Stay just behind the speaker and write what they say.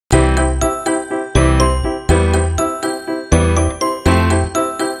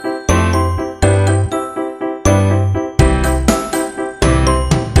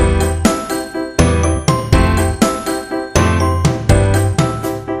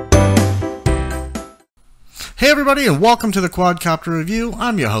Hey everybody, and welcome to the Quadcopter Review.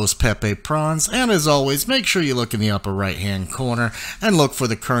 I'm your host Pepe Prawns, and as always, make sure you look in the upper right hand corner and look for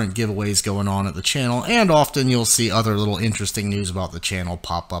the current giveaways going on at the channel, and often you'll see other little interesting news about the channel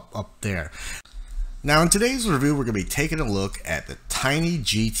pop up there. Now in today's review, we're going to be taking a look at the Tiny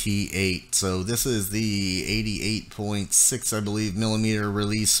GT8. So this is the 88.6, I believe, millimeter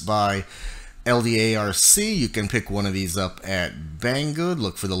release by LDARC. You can pick one of these up at Banggoods.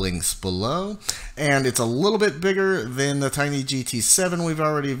 Look for the links below. And it's a little bit bigger than the Tiny GT7 we've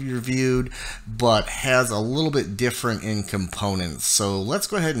already reviewed, but has a little bit different in components. So let's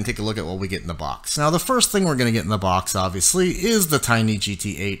go ahead and take a look at what we get in the box. Now the first thing we're going to get in the box, obviously, is the Tiny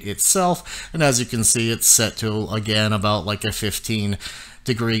GT8 itself. And as you can see, it's set to, again, about like a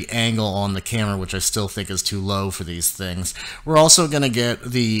 15-degree angle on the camera, which I still think is too low for these things. We're also going to get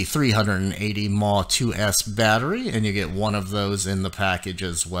the 380 mAh 2S battery, and you get one of those in the package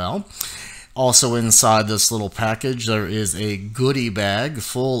as well. Also inside this little package, there is a goodie bag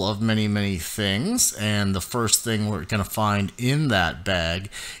full of many things, and the first thing we're going to find in that bag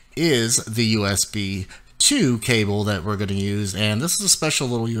is the USB 2 cable that we're going to use. And this is a special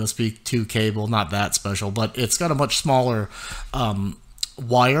little USB 2 cable, not that special, but it's got a much smaller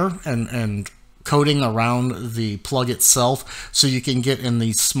wire and coating around the plug itself, so you can get in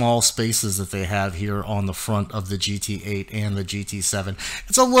these small spaces that they have here on the front of the GT8 and the GT7.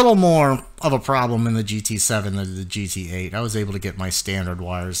 It's a little more of a problem in the GT7 than the GT8. I was able to get my standard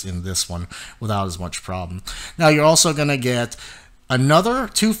wires in this one without as much problem. Now you're also going to get another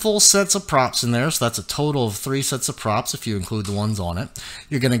 2 full sets of props in there, so that's a total of 3 sets of props if you include the ones on it.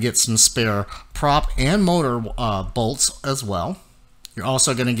 You're going to get some spare prop and motor bolts as well. You're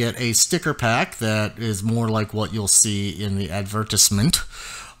also going to get a sticker pack that is more like what you'll see in the advertisement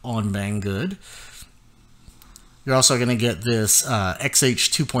on Banggoods. You're also going to get this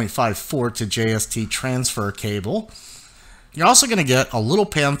XH 2.54 to JST transfer cable. You're also going to get a little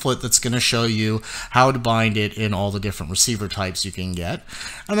pamphlet that's going to show you how to bind it in all the different receiver types you can get.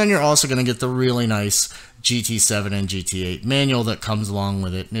 And then you're also going to get the really nice GT7 and GT8 manual that comes along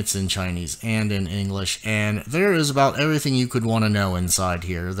with it, and it's in Chinese and in English. And there is about everything you could want to know inside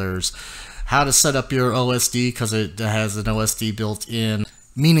here. There's how to set up your OSD, because it has an OSD built in,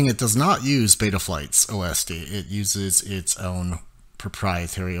 meaning it does not use Betaflight's OSD. It uses its own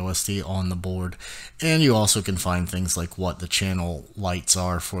proprietary OSD on the board. And you also can find things like what the channel lights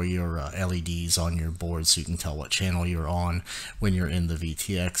are for your LEDs on your board, so you can tell what channel you're on when you're in the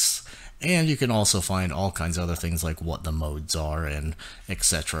VTX. And you can also find all kinds of other things like what the modes are and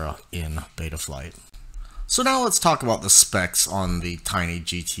etc. in Betaflight. So now let's talk about the specs on the Tiny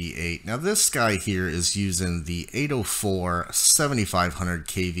GT8. Now this guy here is using the 804 7500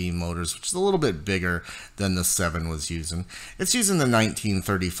 kV motors, which is a little bit bigger than the 7 was using. It's using the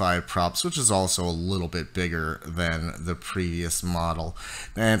 1935 props, which is also a little bit bigger than the previous model.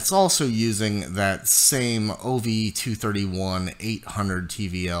 And it's also using that same OV231 800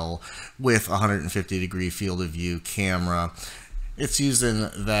 TVL with 150-degree field of view camera. It's using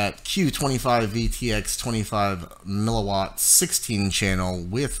that Q25 VTX 25 milliwatt 16 channel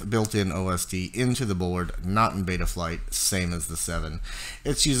with built-in OSD into the board, not in Betaflight, same as the 7.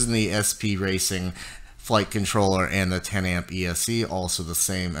 It's using the SP Racing flight controller and the 10 amp ESC, also the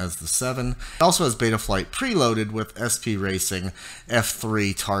same as the 7. It also has Betaflight preloaded with SP Racing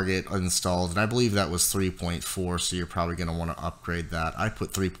F3 target installed, and I believe that was 3.4, so you're probably going to want to upgrade that. I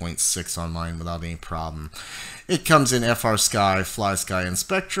put 3.6 on mine without any problem. It comes in Frsky, Flysky, and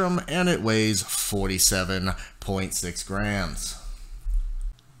Spektrum, and it weighs 47.6 grams.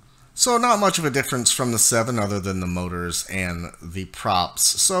 So not much of a difference from the 7 other than the motors and the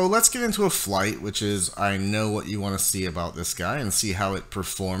props. So let's get into a flight, which is, I know what you want to see about this guy and see how it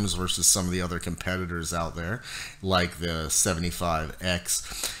performs versus some of the other competitors out there, like the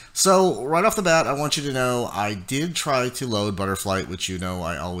 75X. So right off the bat, I want you to know I did try to load Betaflight, which you know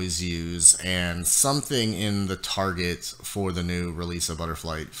I always use, and something in the target for the new release of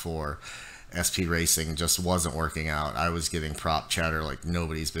Betaflight for SP Racing just wasn't working out. I was getting prop chatter like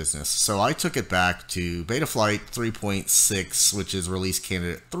nobody's business. So I took it back to Betaflight 3.6, which is release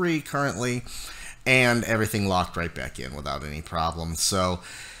candidate 3 currently, and everything locked right back in without any problem. So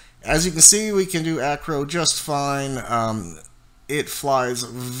as you can see, we can do acro just fine. It flies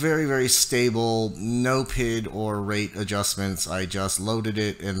very stable, no PID or rate adjustments. I just loaded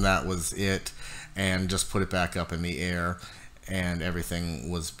it and that was it, and just put it back up in the air, and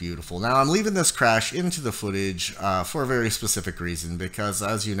everything was beautiful. Now I'm leaving this crash into the footage for a very specific reason, because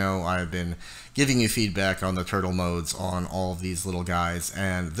as you know, I've been giving you feedback on the turtle modes on all of these little guys,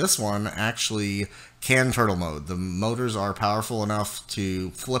 and this one actually can turtle mode. The motors are powerful enough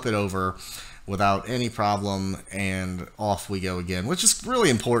to flip it over without any problem, and off we go again, which is really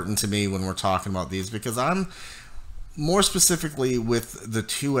important to me when we're talking about these, because I'm more specifically with the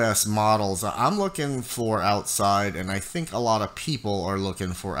 2S models, I'm looking for outside, and I think a lot of people are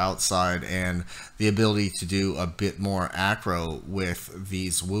looking for outside and the ability to do a bit more acro with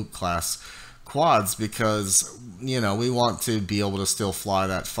these Whoop class quads, because, you know, we want to be able to still fly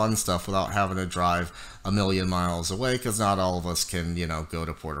that fun stuff without having to drive a million miles away, because not all of us can, you know, go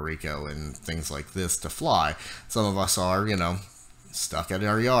to Puerto Rico and things like this to fly. Some of us are, you know, stuck at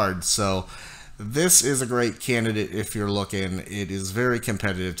our yard. So this is a great candidate if you're looking. It is very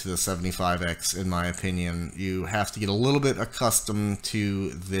competitive to the 75X in my opinion. You have to get a little bit accustomed to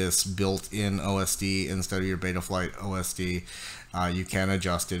this built-in OSD instead of your Betaflight OSD. You can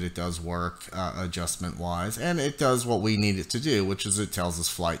adjust it. It does work adjustment-wise, and it does what we need it to do, which is it tells us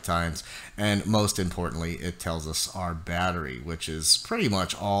flight times, and most importantly, it tells us our battery, which is pretty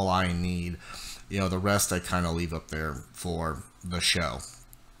much all I need. You know, the rest I kind of leave up there for the show.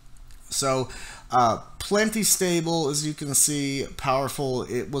 So, plenty stable, as you can see, powerful.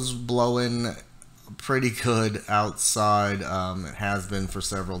 It was blowing pretty good outside. It has been for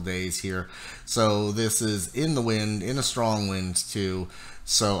several days here. So this is in the wind, in a strong wind too.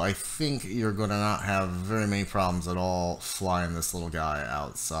 So I think you're going to not have very many problems at all flying this little guy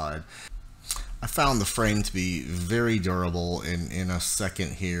outside. I found the frame to be very durable, and in a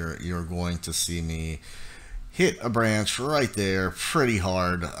second here, you're going to see me hit a branch right there pretty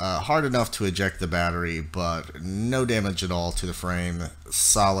hard, hard enough to eject the battery, but no damage at all to the frame.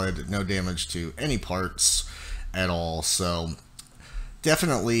 Solid, no damage to any parts at all. So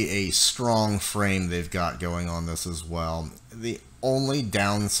definitely a strong frame they've got going on this as well. The only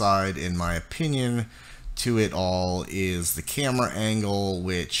downside, in my opinion, to it all is the camera angle,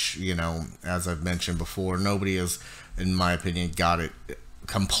 which, you know, as I've mentioned before, nobody has, in my opinion, got it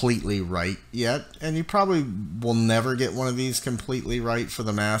completely right yet, and you probably will never get one of these completely right for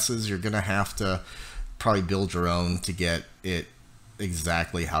the masses. You're gonna have to probably build your own to get it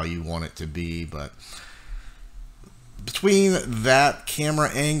exactly how you want it to be. But between that camera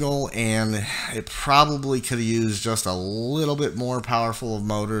angle and it probably could have used just a little bit more powerful of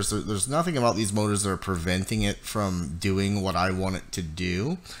motors. There's nothing about these motors that are preventing it from doing what I want it to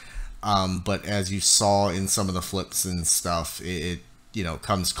do, but as you saw in some of the flips and stuff, it you know,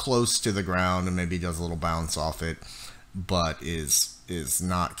 comes close to the ground and maybe does a little bounce off it, but is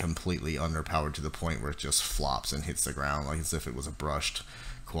not completely underpowered to the point where it just flops and hits the ground like as if it was a brushed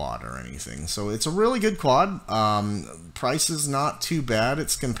quad or anything. So it's a really good quad. Price is not too bad.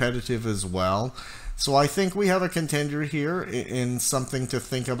 It's competitive as well. So I think we have a contender here in something to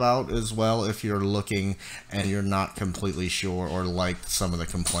think about as well if you're looking and you're not completely sure or like some of the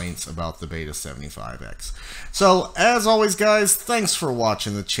complaints about the Beta 75X. So as always, guys, thanks for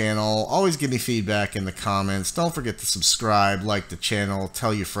watching the channel. Always give me feedback in the comments. Don't forget to subscribe, like the channel,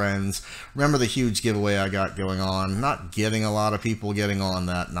 tell your friends. Remember the huge giveaway I got going on. Not getting a lot of people getting on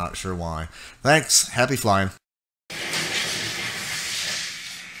that, not sure why. Thanks, happy flying.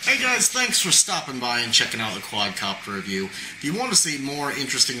 Hey guys, thanks for stopping by and checking out the Quadcopter review. If you want to see more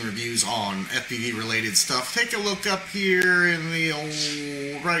interesting reviews on FPV related stuff, take a look up here in the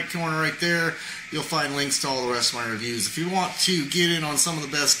old right corner right there. You'll find links to all the rest of my reviews. If you want to get in on some of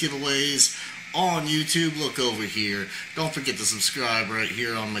the best giveaways on YouTube, look over here. Don't forget to subscribe right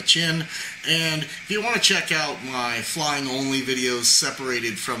here on my chin. And if you want to check out my flying only videos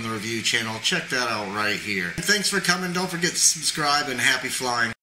separated from the review channel, check that out right here. Thanks for coming. Don't forget to subscribe, and happy flying.